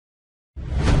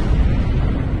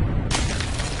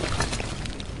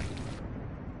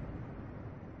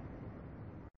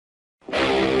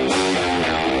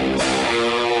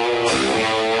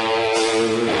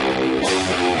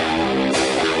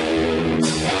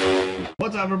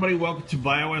What's up, everybody? Welcome to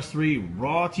Bios3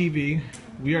 Raw TV.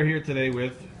 We are here today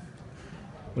with,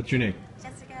 what's your name?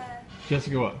 Jessica.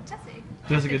 Jessica what? Jessie.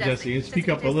 Jessica Jessie. And speak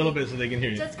Jessica up a little bit so they can hear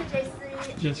you. Jessica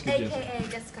Jessie. Jessica AKA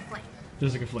Jessie. Jessica Flame.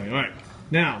 Jessica Flame. All right.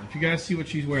 Now, if you guys see what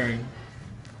she's wearing,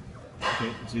 okay,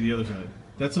 let's see the other side.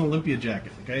 That's an Olympia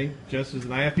jacket, okay? Jess is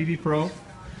an IFBB pro.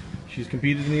 She's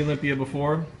competed in the Olympia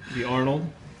before, the Arnold.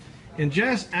 And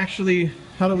Jess, actually,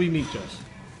 how do we meet, Jess?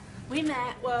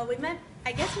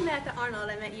 I guess we met at the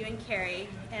Arnold. I met you and Kari,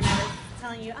 and I was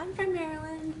telling you, I'm from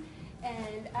Maryland,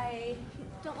 and I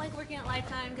don't like working at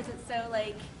Lifetime because it's so,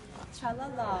 like,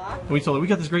 tra-la-la. We told her, we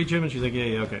got this great gym, and she's like,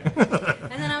 yeah, okay.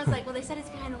 And then I was like, well, they said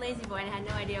it's behind the Lazy Boy, and I had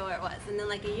no idea where it was. And then,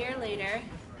 like, a year later,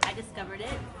 I discovered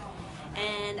it,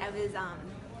 and I was, I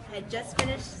had just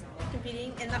finished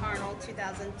competing in the Arnold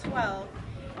 2012,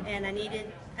 and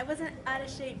I wasn't out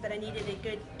of shape, but I needed a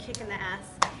good kick in the ass,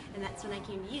 and that's when I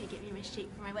came to you to get me in my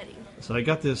shape for my wedding. So I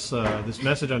got this this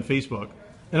message on Facebook,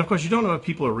 and of course you don't know if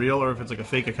people are real or if it's like a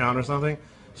fake account or something.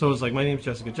 So it was like, my name's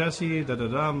Jessica Jessie,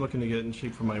 I'm looking to get in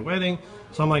shape for my wedding.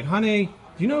 So I'm like, honey,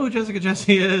 do you know who Jessica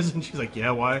Jessie is? And she's like,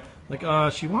 yeah, why?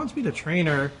 Like, she wants me to train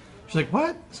her. She's like,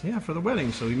 what? So yeah, for the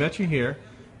wedding. So we met you here,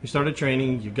 we started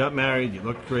training, you got married, you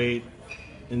looked great,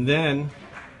 and then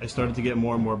I started to get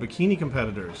more and more bikini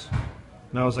competitors.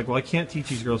 And I was like, well, I can't teach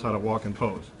these girls how to walk and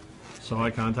pose. So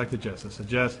I contacted Jess. I said,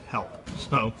 Jess, help.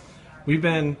 So we've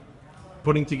been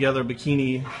putting together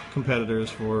bikini competitors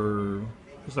for,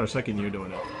 this is our second year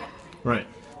doing it. Right.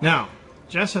 Now,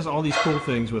 Jess has all these cool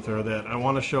things with her that I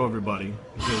want to show everybody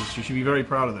because she should be very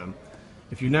proud of them.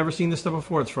 If you've never seen this stuff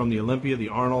before, it's from the Olympia, the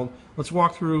Arnold. Let's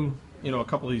walk through, a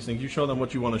couple of these things. You show them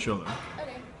what you want to show them.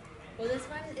 Okay. Well, this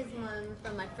one is one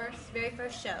from my very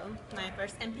first show, my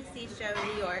first NPC show in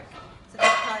New York. So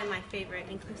that's probably my favorite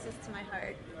and closest to my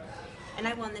heart. And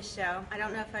I won this show. I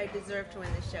don't know if I deserve to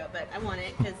win this show, but I won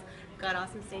it because I got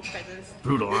awesome stage presence.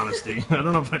 Brutal honesty. I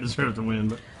don't know if I deserve to win,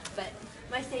 but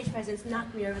my stage presence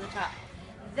knocked me over the top.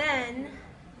 Then,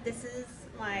 this is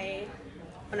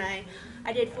when I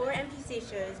did 4 NPC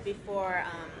shows before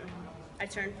I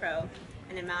turned pro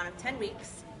in an amount of 10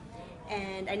 weeks.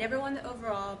 And I never won the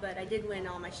overall, but I did win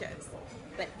all my shows.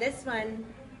 But this one,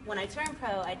 when I turned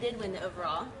pro, I did win the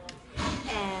overall.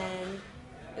 And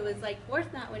it was like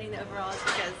worth not winning the overalls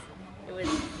because it was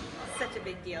such a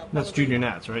big deal. That's Junior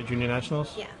Nats, right? Junior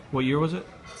Nationals? Yeah. What year was it?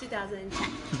 2010.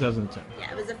 2010.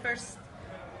 Yeah, it was the first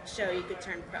show you could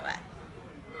turn pro at.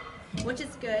 Which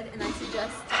is good, and I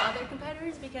suggest to other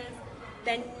competitors because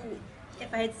then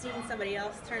if I had seen somebody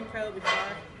else turn pro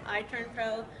before I turned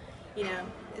pro,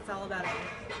 it's all about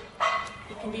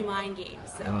it can be mind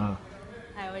games. So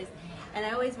I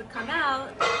always would come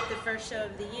out the first show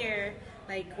of the year,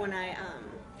 like when I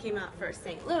came out for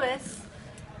St. Louis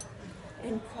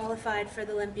and qualified for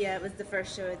the Olympia. It was the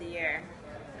first show of the year,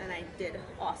 and I did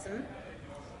awesome.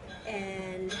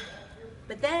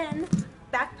 But then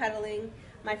backpedaling,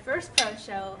 my first pro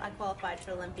show, I qualified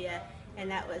for Olympia,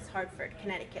 and that was Hartford,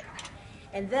 Connecticut.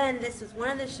 And then this was one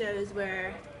of the shows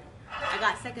where I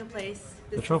got second place.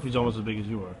 The trophy's almost as big as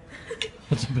you are.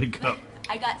 It's a big cup.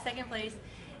 I got second place,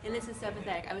 and this is so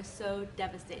pathetic. I was so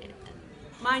devastated.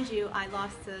 Mind you, I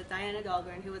lost to Diana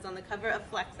Dahlgren, who was on the cover of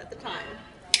Flex at the time.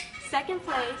 Second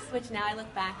place, which now I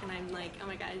look back and I'm like, oh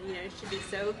my god, it should be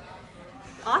so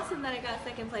awesome that I got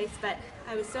second place, but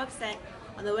I was so upset.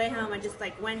 On the way home, I just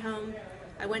went home.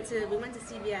 We went to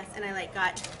CVS, and I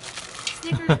got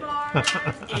Snickers bars,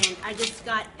 and I just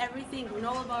got everything,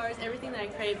 granola bars, everything that I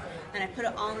craved, and I put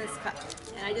it all in this cup.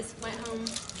 And I just went home,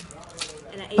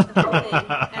 and I ate the whole thing,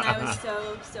 and I was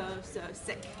so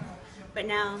sick. But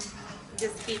now,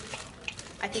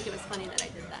 I think it was funny that I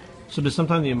did that. So does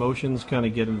sometimes the emotions kind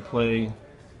of get in play,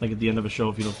 like at the end of a show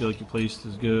if you don't feel like you placed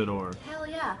as good, or? Hell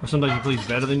yeah. Or sometimes you placed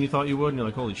better than you thought you would, and you're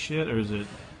like, holy shit, or is it?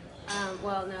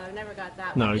 Well, no, I never got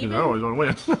that No, one. because I always want to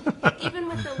win. Even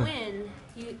with the win,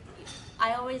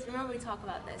 I always, remember we talk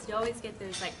about this, you always get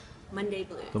those Monday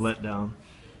blues. The letdown.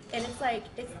 And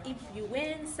it's if you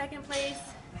win second place,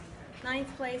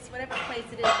 9th place, whatever place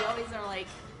it is, you always are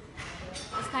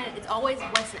it's always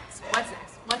what's next,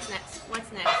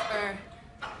 or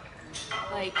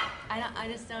I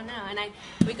just don't know. And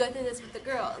we go through this with the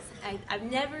girls. I've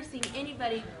never seen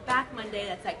anybody back Monday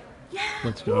that's like, yeah,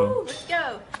 let's go. Woo, let's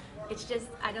go. It's just,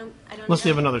 I don't Unless know. they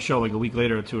have another show like a week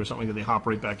later or two or something that they hop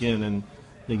right back in and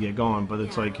they get going. But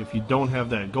it's like if you don't have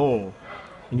that goal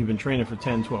and you've been training for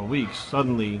 10, 12 weeks,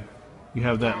 suddenly you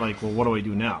have that well, what do I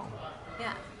do now?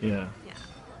 Yeah. Yeah. Yeah.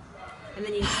 And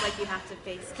then you have to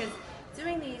face, because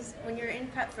doing these, when you're in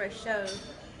prep for a show,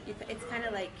 it's kind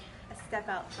of like a step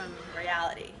out from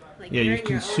reality. Yeah, you're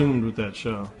consumed with that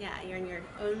show. Yeah, you're in your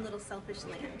own little selfish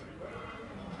land.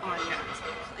 on your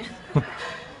arms.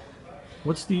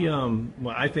 What's the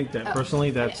well, I think that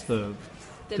personally that's the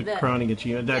crowning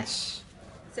achievement. That's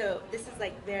so this is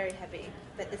like very heavy,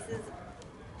 but this is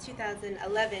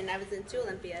 2011. I was in 2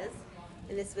 Olympias,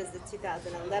 and this was the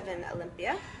 2011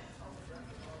 Olympia.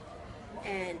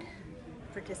 And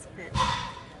participant.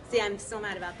 See, I'm so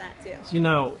mad about that too. You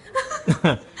know,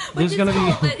 there's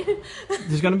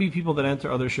gonna be people that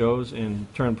enter other shows and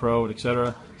turn pro,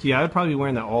 etc. So yeah, I'd probably be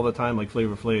wearing that all the time, like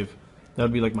Flavor Flav. That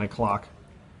would be like my clock.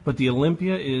 But the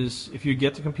Olympia is, if you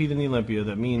get to compete in the Olympia,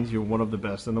 that means you're one of the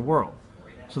best in the world.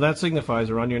 So that signifies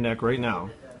around your neck right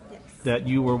now that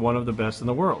you were one of the best in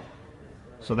the world.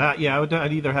 So that, yeah,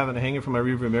 I'd either have it hanging from my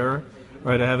rearview mirror,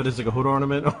 or I'd have it as like a hood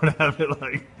ornament, or I'd have it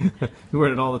like, you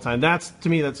wear it all the time. That's, to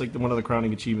me, that's like one of the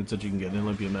crowning achievements that you can get, an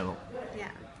Olympia medal. Yeah.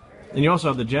 And you also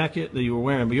have the jacket that you were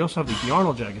wearing, but you also have the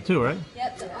Arnold jacket too, right?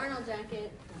 Yep, the Arnold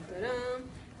jacket.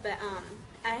 But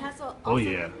I also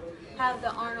yeah. have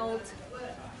the Arnold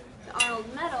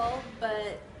medal,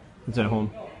 but It's at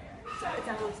home. it's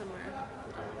at home somewhere.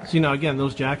 See, now again,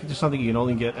 those jackets are something you can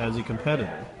only get as a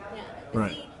competitor. Yeah.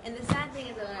 Right. See, and the sad thing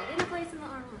is that when I didn't place in the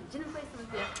Arnold, didn't place in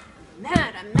the field, I'm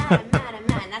mad.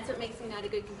 And that's what makes me not a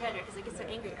good competitor, because I get so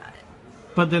angry about it.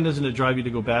 But then doesn't it drive you to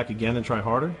go back again and try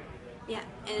harder? Yeah,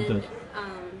 and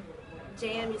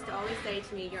JM used to always say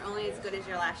to me, "You're only as good as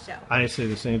your last show." I say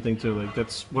the same thing too. Like,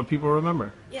 that's what people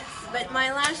remember. Yes, but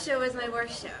my last show was my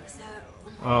worst show, so.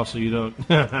 Oh, so you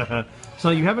don't. So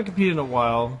you haven't competed in a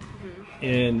while,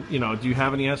 and you know, do you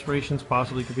have any aspirations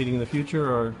possibly competing in the future,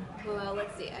 or? Well,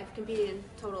 let's see. I've competed in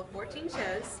a total of 14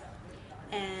 shows,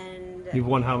 and You've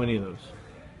won how many of those?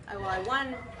 I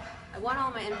won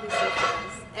all my NPC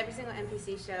shows, every single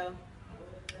NPC show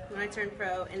when I turned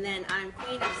pro, and then I'm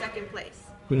queen of second place.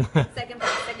 Second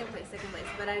place.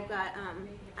 But I've got,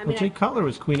 Well, Jay Cutler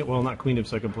was queen. Well, not queen of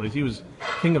second place. He was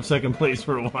king of second place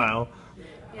for a while.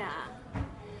 Yeah,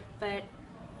 but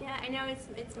yeah, I know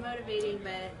it's motivating,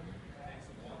 but.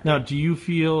 Now, do you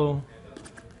feel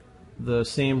the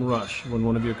same rush when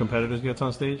one of your competitors gets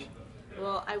on stage?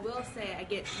 Well, I will say I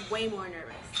get way more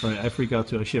nervous. Right, I freak out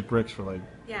too. I shit bricks for like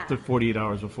 48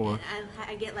 hours before. And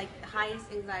I get like the highest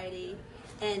anxiety,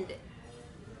 and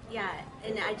yeah,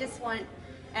 and I just want,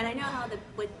 and I know how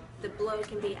what the blow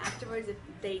can be afterwards if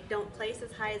they don't place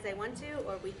as high as they want to,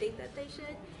 or we think that they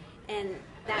should, and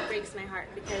that breaks my heart,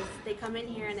 because they come in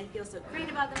here and they feel so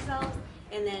great about themselves,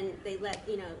 and then they let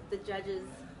the judges,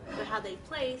 how they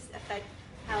place affect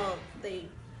how they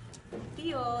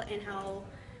feel and how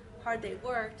hard they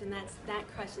worked, and that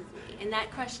crushes me, and that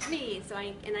crushed me. So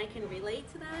I can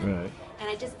relate to that. Right. And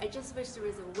I just wish there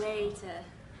was a way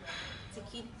to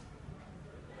keep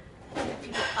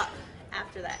people up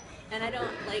after that. And I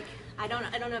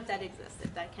don't know if that exists,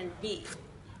 if that can be.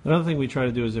 Another thing we try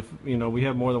to do is if we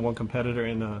have more than one competitor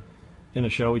in a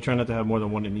show, we try not to have more than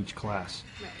one in each class.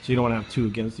 Right. So you don't want to have two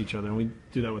against each other, and we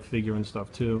do that with figure and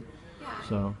stuff too. Yeah.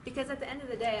 So. Because at the end of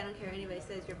the day, I don't care what anybody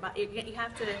says. You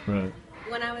have to. Right.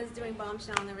 When I was doing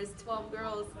Bombshell and there was 12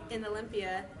 girls in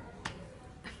Olympia.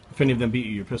 If any of them beat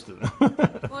you, you're pissed at them.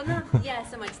 Well, not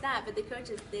so much that, but the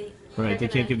coaches, they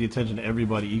can't give the attention to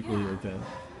everybody equally like that.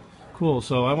 Cool.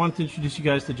 So I wanted to introduce you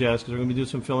guys to Jess, because we're going to be doing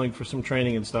some filming for some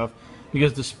training and stuff.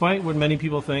 Because despite what many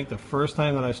people think, the first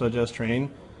time that I saw Jess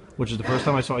train, which is the first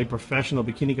time I saw a professional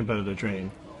bikini competitor train,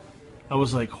 I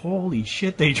was like, holy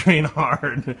shit, they train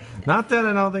hard. Not that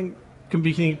I don't think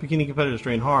bikini competitors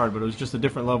train hard, but it was just a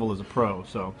different level as a pro.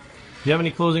 So, do you have any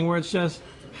closing words, Jess?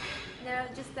 No,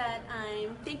 just that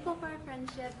I'm thankful for our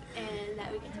friendship and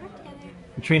that we get to work together.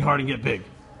 Train hard and get big.